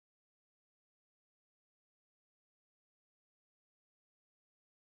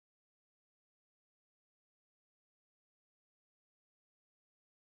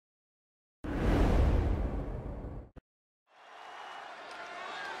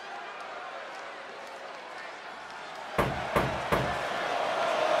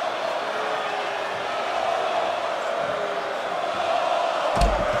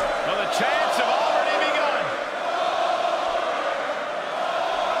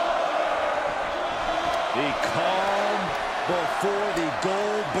The calm before the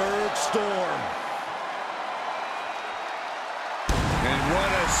Goldberg storm. And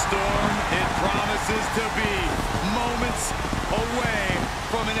what a storm it promises to be. Moments away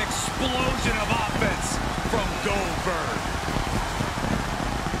from an explosion of offense from Goldberg.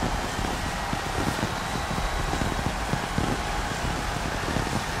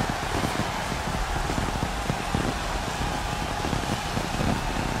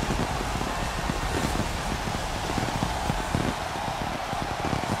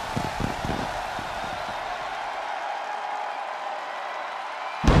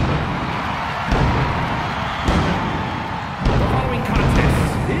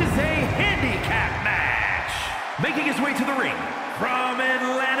 Making his way to the ring from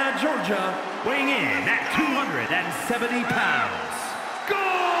Atlanta, Georgia, weighing in at 270 pounds,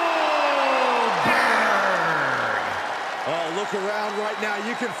 Goldberg! Oh, look around right now.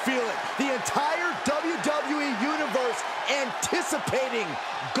 You can feel it. The entire WWE Universe anticipating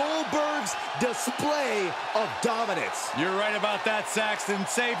Goldberg's display of dominance. You're right about that, Saxton.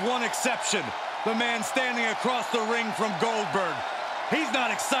 Save one exception. The man standing across the ring from Goldberg. He's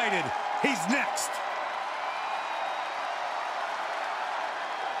not excited. He's next.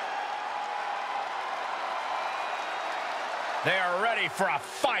 They are ready for a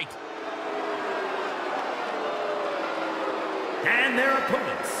fight. And their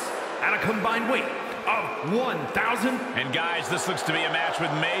opponents at a combined weight of 1,000. And guys, this looks to be a match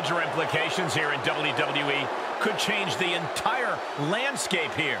with major implications here in WWE. Could change the entire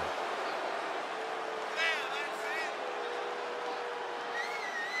landscape here.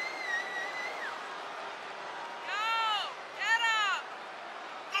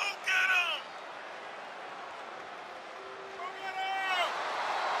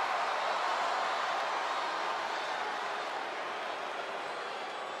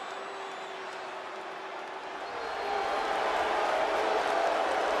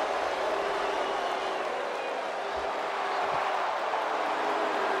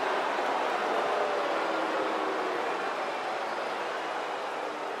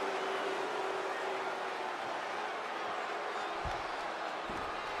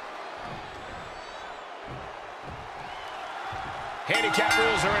 Handicap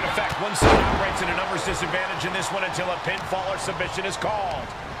rules are in effect. One side operates at a numbers disadvantage in this one until a pinfall or submission is called.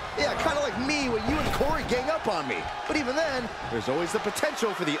 Yeah, kind of like me when you and Corey gang up on me. But even then, there's always the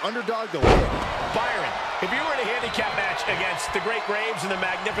potential for the underdog to win. Byron, if you were in a handicap match against the Great Graves and the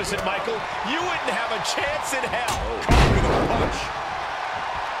Magnificent Michael, you wouldn't have a chance in hell. Caught with a punch.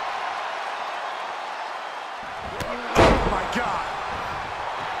 Oh, my God.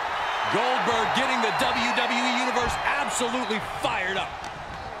 Goldberg getting the WWE Universe absolutely fired up.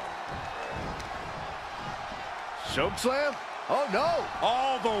 Chokeslam? Oh, no.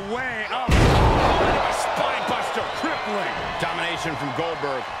 All the way up. A spine buster. Crippling. Domination from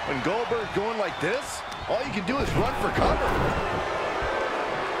Goldberg. When Goldberg's going like this, all you can do is run for cover.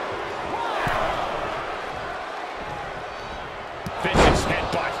 Vicious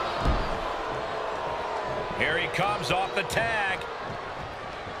headbutt. Here he comes off the tag.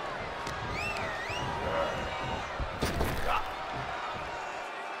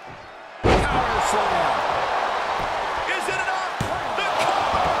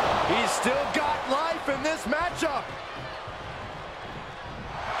 Still got life in this matchup.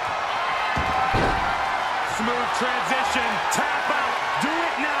 Smooth transition. Tap out. Do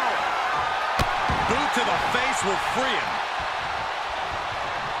it now. Boot to the face will free him.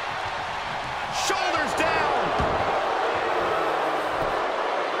 Shoulders down.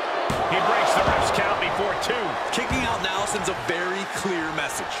 He breaks the ref's count before 2. Kicking out now sends a very clear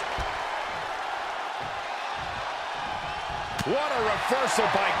message. What a reversal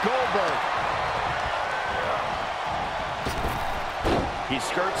by Goldberg. He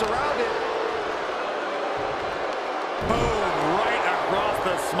skirts around it. Boom, right across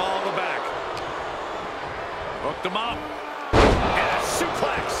the small of the back. Hooked him up. And a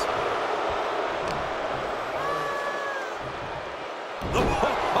suplex.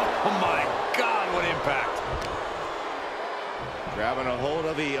 Oh, my God, what impact. Grabbing a hold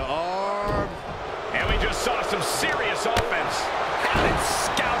of the arm. And we just saw some serious offense. Got it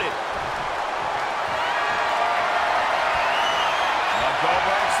scouted.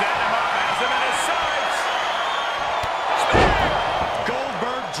 Goldberg standing him up, has him in his sights. Spear!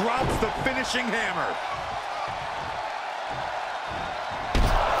 Goldberg drops the finishing hammer.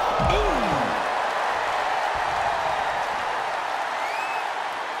 Ooh.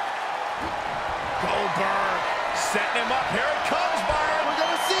 Goldberg setting him up. Here it comes, Byron. We're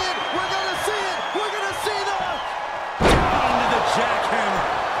going to see it. We're going to see it. We're going to see the... Down to the jackhammer.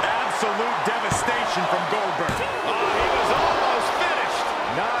 Absolute devastation submission from Goldberg. Oh, he was almost finished.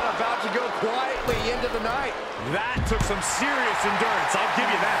 Not about to go quietly into the night. That took some serious endurance, I'll give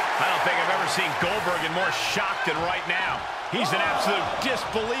you that. I don't think I've ever seen Goldberg in more shock than right now. He's in absolute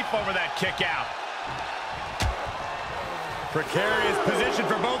disbelief over that kick out. Precarious position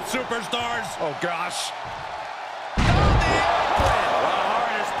for both superstars. Oh, gosh. On the apron! The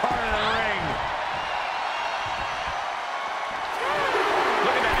hardest part of the ring.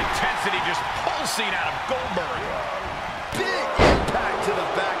 Look at that intensity just pulsing out of Goldberg. Big impact to the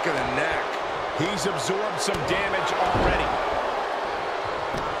back of the neck. He's absorbed some damage already.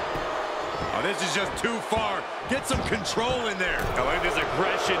 Oh, this is just too far. Get some control in there. Oh, look at this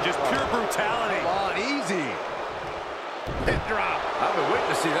aggression, just pure brutality. Come on, easy. Hip drop. I've been waiting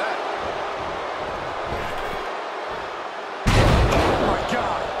to see that. Oh, my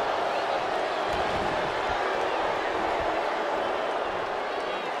God.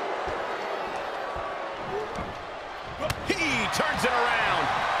 He turns it around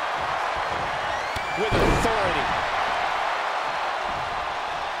with authority.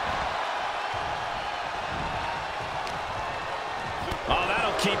 Oh,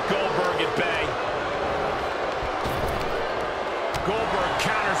 that'll keep Goldberg at bay. Goldberg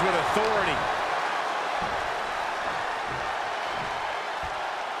counters with authority.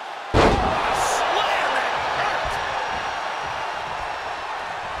 Oh, a slam that hurt.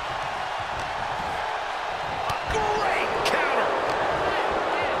 A great counter.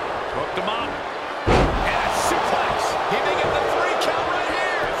 Hooked him up. And a suplex. He may get the 3 count right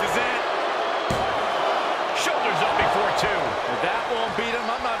here. This is it. Shoulders up before 2. If that won't beat him,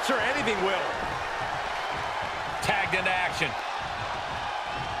 I'm not sure anything will. Tagged into action.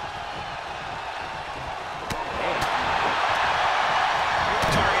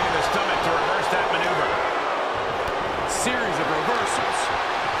 Targeting the stomach to reverse that maneuver. Series of reversals.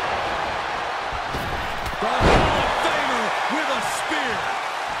 The Hall of Famer with a spear.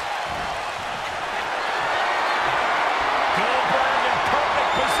 Goldberg in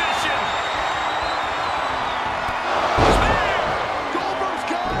perfect position. Goldberg's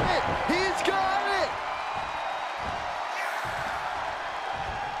got it. He's got it.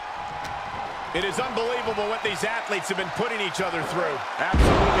 It is unbelievable what these athletes have been putting each other through.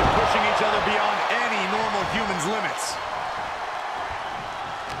 Absolutely pushing each other beyond any normal human's limits.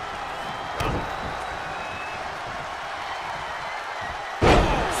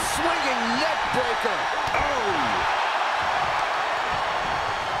 Swinging neck breaker. Oh.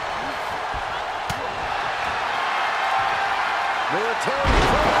 Military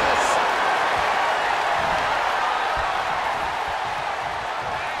press.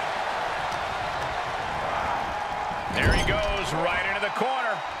 There he goes, right into the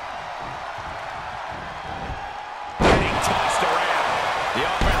corner. Getting tossed around. The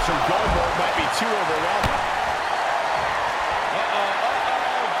offense from Goldberg might be too overwhelming.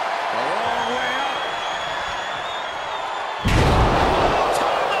 A long way up.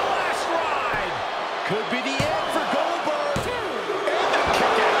 Time the last ride. Could be the end for Goldberg. And the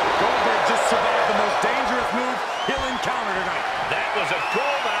kick out. Goldberg just survived the most dangerous move he'll encounter tonight. That was a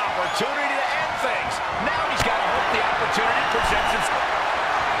golden opportunity to end things. Now he's got to hope the opportunity presents itself.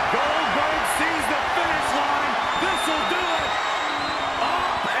 Goldberg sees the finish line. This'll do it.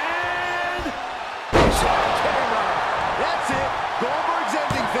 Up and... Camera. That's it. Goldberg's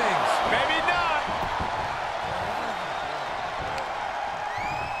ending things. Maybe not.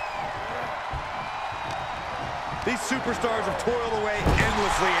 These superstars have toiled away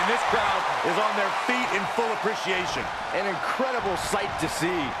endlessly, and this crowd is on their feet in full appreciation. An incredible sight to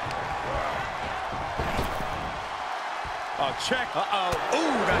see. Oh, check.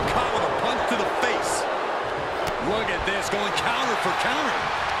 Ooh, got caught with a punch to the face. Look at this, going counter for counter.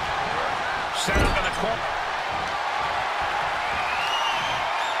 Set up in the corner.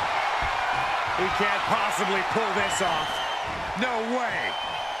 He can't possibly pull this off. No way.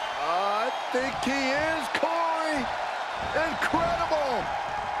 I think he is, Corey. Incredible.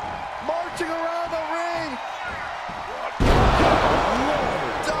 Marching around the ring.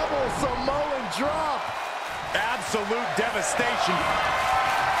 Double Samoan drop. Absolute devastation.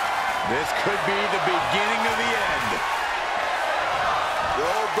 This could be the beginning of the end.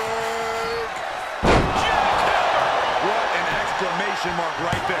 Goldberg. What an exclamation mark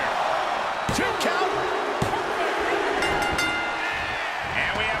right there. 2 count.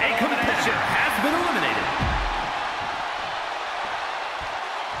 And we have A competitor has been eliminated.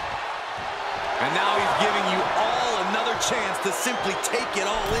 And now he's giving you all another chance to simply take it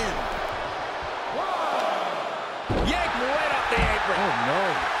all in. yanked right off the apron. Oh, no.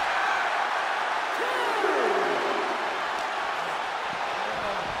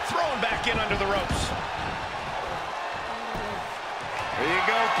 Thrown back in under the ropes. There you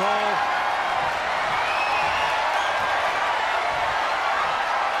go, Cole.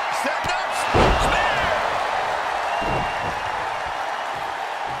 Stepped up, spear!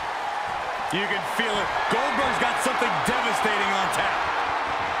 You can feel it. Goldberg's got something devastating on tap.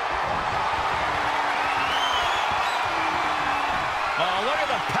 Oh, look at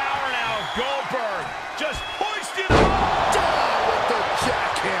the power now of Goldberg. Just hoisted up. Down with the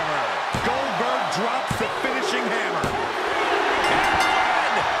jackhammer. Goldberg drops the finishing hammer.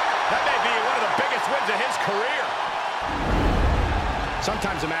 And that may be one of the biggest wins of his career.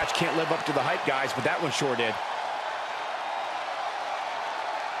 Sometimes a match can't live up to the hype, guys, but that one sure did.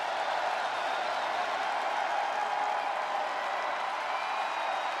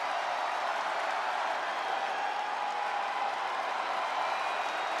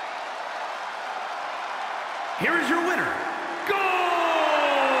 Here is your winner,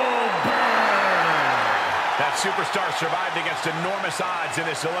 Goldberg! That superstar survived against enormous odds in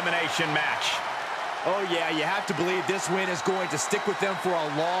this elimination match. Oh yeah, you have to believe this win is going to stick with them for a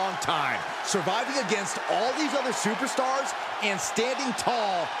long time. Surviving against all these other superstars and standing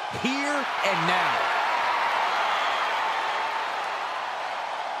tall here and now.